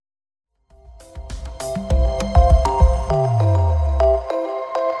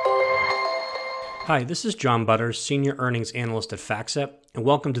Hi, this is John Butters, Senior Earnings Analyst at FactSet, and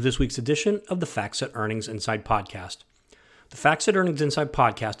welcome to this week's edition of the FactSet Earnings Insight Podcast. The FactSet Earnings Insight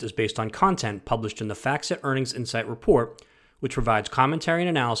Podcast is based on content published in the FactSet Earnings Insight Report, which provides commentary and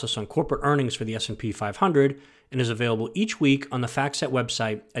analysis on corporate earnings for the S&P 500 and is available each week on the FactSet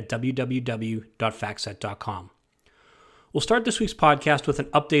website at www.factset.com. We'll start this week's podcast with an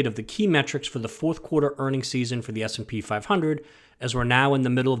update of the key metrics for the fourth quarter earnings season for the S&P 500, as we're now in the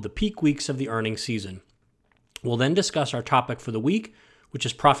middle of the peak weeks of the earnings season. We'll then discuss our topic for the week, which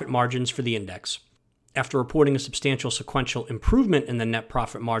is profit margins for the index. After reporting a substantial sequential improvement in the net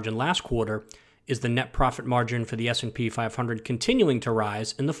profit margin last quarter, is the net profit margin for the S&P 500 continuing to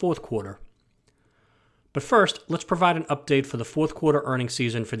rise in the fourth quarter? But first, let's provide an update for the fourth quarter earnings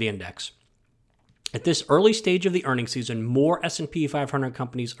season for the index. At this early stage of the earnings season, more S&P 500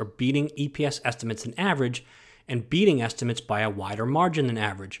 companies are beating EPS estimates than average and beating estimates by a wider margin than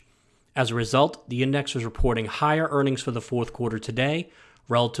average. As a result, the index is reporting higher earnings for the fourth quarter today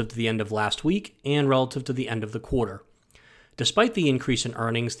relative to the end of last week and relative to the end of the quarter. Despite the increase in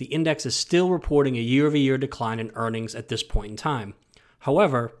earnings, the index is still reporting a year-over-year decline in earnings at this point in time.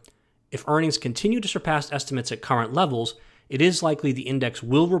 However, if earnings continue to surpass estimates at current levels, it is likely the index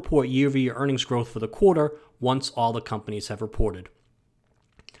will report year-over-year earnings growth for the quarter once all the companies have reported.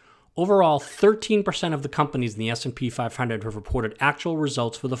 Overall, 13% of the companies in the S&P 500 have reported actual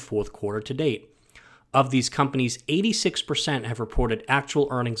results for the fourth quarter to date. Of these companies, 86% have reported actual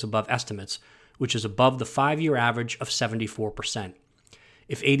earnings above estimates, which is above the 5-year average of 74%.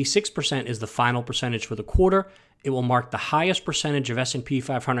 If 86% is the final percentage for the quarter, it will mark the highest percentage of S&P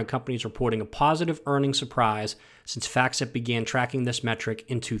 500 companies reporting a positive earnings surprise since FactSet began tracking this metric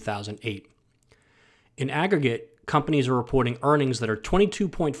in 2008. In aggregate, companies are reporting earnings that are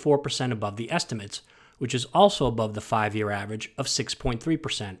 22.4% above the estimates, which is also above the 5-year average of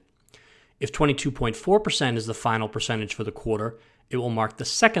 6.3%. If 22.4% is the final percentage for the quarter, it will mark the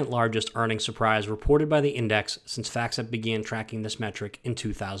second largest earnings surprise reported by the index since FactSet began tracking this metric in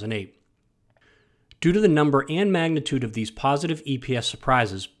 2008. Due to the number and magnitude of these positive EPS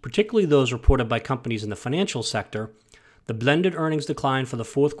surprises, particularly those reported by companies in the financial sector, the blended earnings decline for the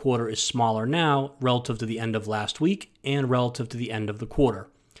fourth quarter is smaller now relative to the end of last week and relative to the end of the quarter.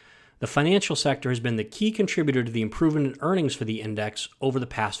 The financial sector has been the key contributor to the improvement in earnings for the index over the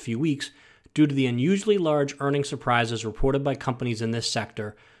past few weeks due to the unusually large earnings surprises reported by companies in this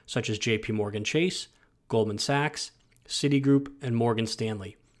sector, such as JPMorgan Chase, Goldman Sachs, Citigroup, and Morgan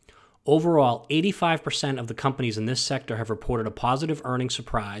Stanley. Overall, 85% of the companies in this sector have reported a positive earnings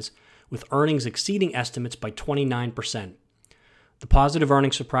surprise, with earnings exceeding estimates by 29%. The positive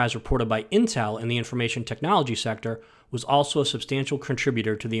earnings surprise reported by Intel in the information technology sector was also a substantial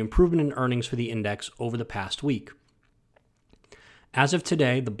contributor to the improvement in earnings for the index over the past week. As of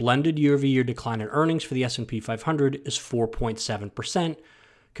today, the blended year-over-year decline in earnings for the S&P 500 is 4.7%,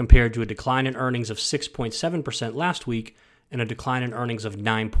 compared to a decline in earnings of 6.7% last week and a decline in earnings of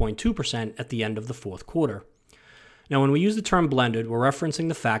 9.2% at the end of the fourth quarter. Now, when we use the term blended, we're referencing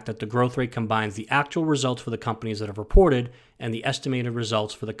the fact that the growth rate combines the actual results for the companies that have reported and the estimated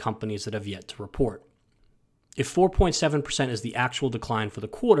results for the companies that have yet to report. If 4.7% is the actual decline for the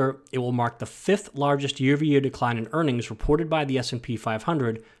quarter, it will mark the fifth largest year-over-year decline in earnings reported by the S&P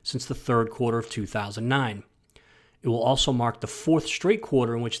 500 since the third quarter of 2009. It will also mark the fourth straight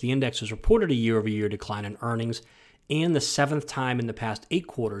quarter in which the index has reported a year-over-year decline in earnings, and the seventh time in the past 8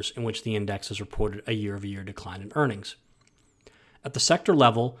 quarters in which the index has reported a year-over-year decline in earnings. At the sector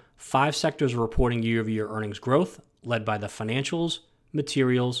level, 5 sectors are reporting year-over-year earnings growth, led by the financials,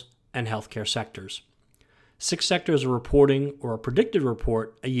 materials, and healthcare sectors. 6 sectors are reporting or are predicted to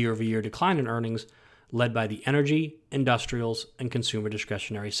report a year-over-year decline in earnings, led by the energy, industrials, and consumer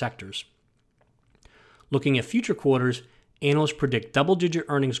discretionary sectors. Looking at future quarters, analysts predict double-digit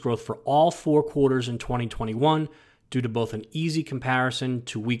earnings growth for all 4 quarters in 2021, due to both an easy comparison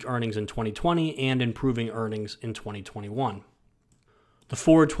to weak earnings in 2020 and improving earnings in 2021. The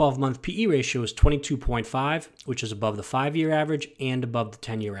forward 12-month PE ratio is 22.5, which is above the 5-year average and above the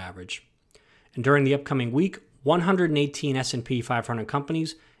 10-year average. And during the upcoming week, 118 S&P 500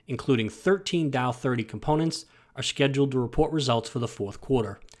 companies, including 13 Dow 30 components, are scheduled to report results for the fourth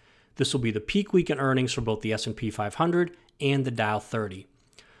quarter. This will be the peak week in earnings for both the S&P 500 and the Dow 30.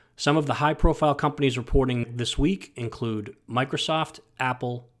 Some of the high-profile companies reporting this week include Microsoft,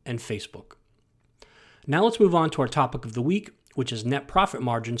 Apple, and Facebook. Now let's move on to our topic of the week, which is net profit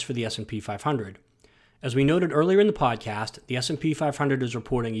margins for the S&P 500. As we noted earlier in the podcast, the S&P 500 is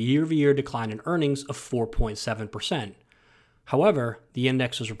reporting a year-over-year decline in earnings of 4.7%. However, the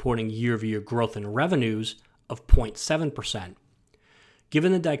index is reporting year-over-year growth in revenues of 0.7%.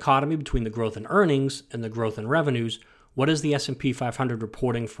 Given the dichotomy between the growth in earnings and the growth in revenues, what is the S&P 500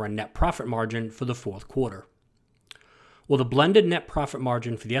 reporting for a net profit margin for the fourth quarter? Well, the blended net profit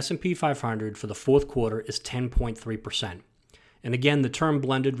margin for the S&P 500 for the fourth quarter is 10.3%. And again, the term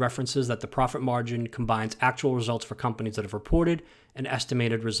blended references that the profit margin combines actual results for companies that have reported and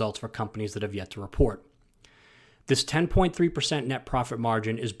estimated results for companies that have yet to report. This 10.3% net profit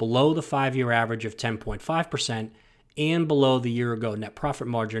margin is below the 5-year average of 10.5% and below the year-ago net profit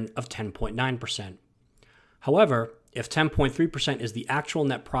margin of 10.9%. However, if 10.3% is the actual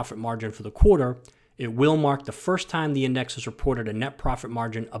net profit margin for the quarter, it will mark the first time the index has reported a net profit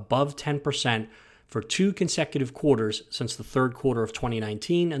margin above 10% for 2 consecutive quarters since the third quarter of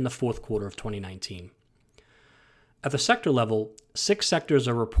 2019 and the fourth quarter of 2019. At the sector level, 6 sectors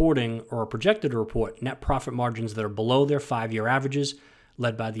are reporting or are projected to report net profit margins that are below their 5-year averages,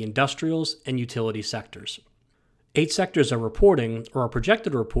 led by the industrials and utility sectors. 8 sectors are reporting or are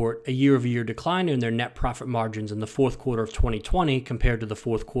projected to report a year-over-year decline in their net profit margins in the fourth quarter of 2020 compared to the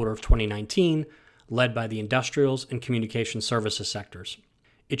fourth quarter of 2019, led by the industrials and communication services sectors.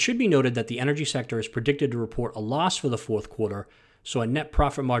 It should be noted that the energy sector is predicted to report a loss for the fourth quarter, so a net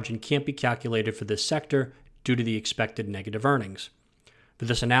profit margin can't be calculated for this sector due to the expected negative earnings. For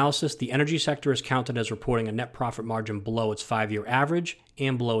this analysis, the energy sector is counted as reporting a net profit margin below its 5-year average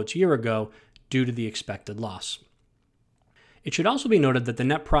and below its year ago due to the expected loss. It should also be noted that the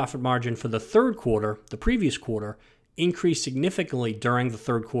net profit margin for the third quarter, the previous quarter, increased significantly during the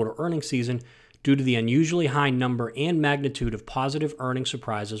third quarter earnings season due to the unusually high number and magnitude of positive earnings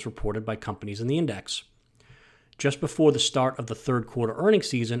surprises reported by companies in the index. Just before the start of the third quarter earnings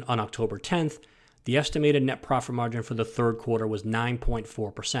season on October 10th, the estimated net profit margin for the third quarter was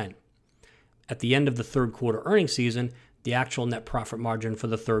 9.4%. At the end of the third quarter earnings season, the actual net profit margin for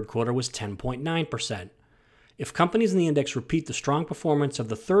the third quarter was 10.9%. If companies in the index repeat the strong performance of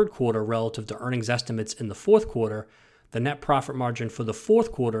the third quarter relative to earnings estimates in the fourth quarter, the net profit margin for the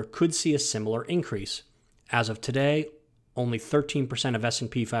fourth quarter could see a similar increase. As of today, only 13% of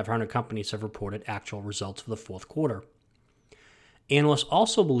S&P 500 companies have reported actual results for the fourth quarter. Analysts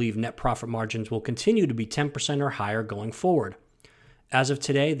also believe net profit margins will continue to be 10% or higher going forward. As of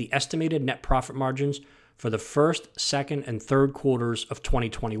today, the estimated net profit margins for the first, second, and third quarters of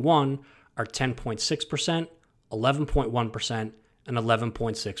 2021 are 10.6%, 11.1%, and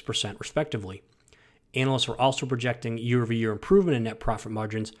 11.6% respectively. Analysts are also projecting year-over-year improvement in net profit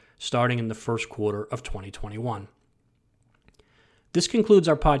margins starting in the first quarter of 2021. This concludes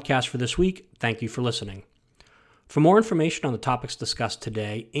our podcast for this week. Thank you for listening. For more information on the topics discussed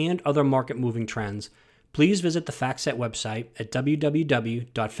today and other market-moving trends, please visit the FactSet website at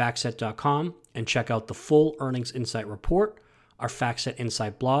www.factset.com and check out the full Earnings Insight Report, our FactSet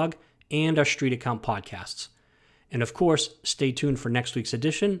Insight blog, and our Street Account podcasts. And of course, stay tuned for next week's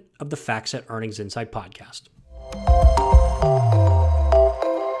edition of the FactSet Earnings Insight Podcast.